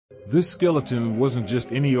This skeleton wasn't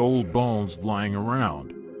just any old bones lying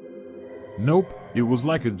around. Nope, it was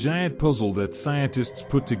like a giant puzzle that scientists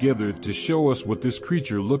put together to show us what this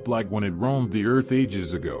creature looked like when it roamed the earth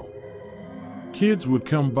ages ago. Kids would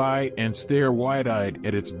come by and stare wide-eyed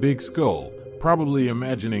at its big skull, probably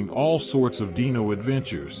imagining all sorts of dino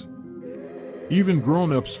adventures. Even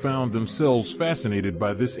grown-ups found themselves fascinated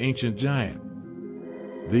by this ancient giant.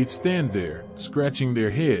 They'd stand there, scratching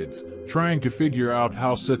their heads, trying to figure out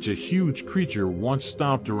how such a huge creature once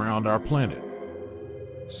stomped around our planet.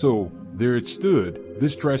 So, there it stood,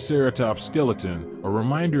 this Triceratops skeleton, a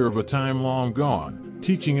reminder of a time long gone,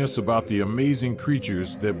 teaching us about the amazing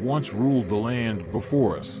creatures that once ruled the land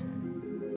before us.